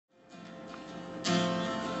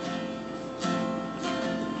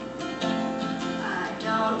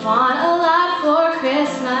want a lot for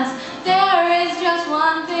Christmas. There is just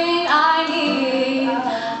one thing I need.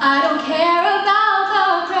 I don't care about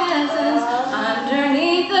the presents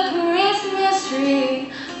underneath the Christmas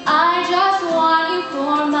tree. I just want you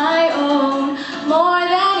for my own, more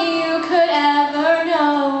than you could ever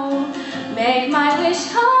know. Make my wish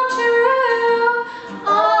come true.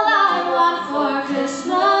 All I want for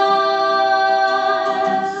Christmas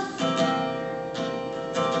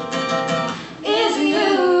is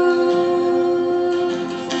you,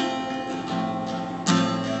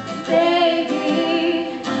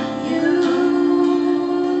 baby, you,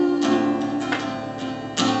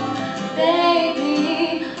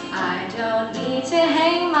 baby. I don't need to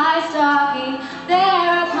hang my stocking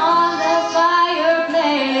there upon the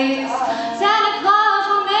fireplace. Santa Claus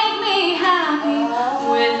will make me happy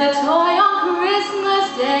with a toy on Christmas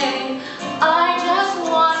Day. I just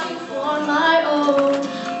want you for my own,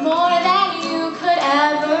 more than you could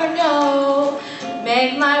ever know.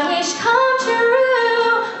 Make my wish come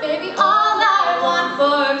true, baby, all I want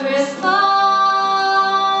for Christmas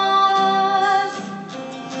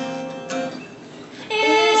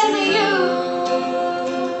is you,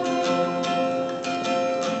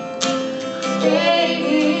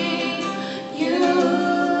 baby, you,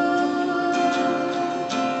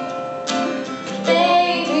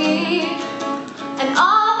 baby. And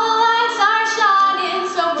all the lights are shining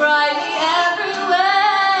so brightly everywhere,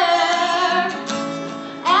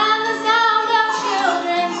 and the sound of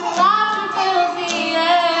children's laughter fills the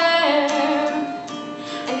air,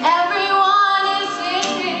 and everyone is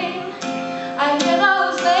singing. I hear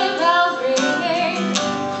those sleigh bells ringing.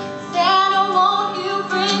 Santa, won't you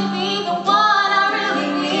bring me the one I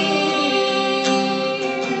really need?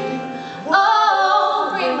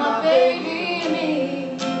 Oh, bring my baby me.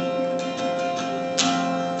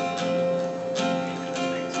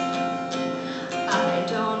 I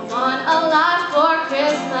don't want a lot for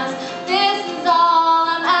Christmas. This is all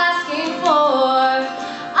I'm asking for.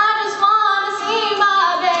 I just want to see my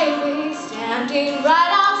baby standing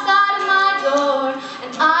right outside of my door.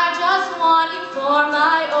 And I just want you for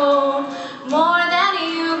my own, more than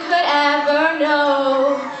you could ever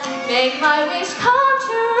know. Make my wish come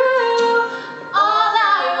true. All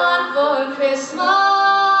I want for Christmas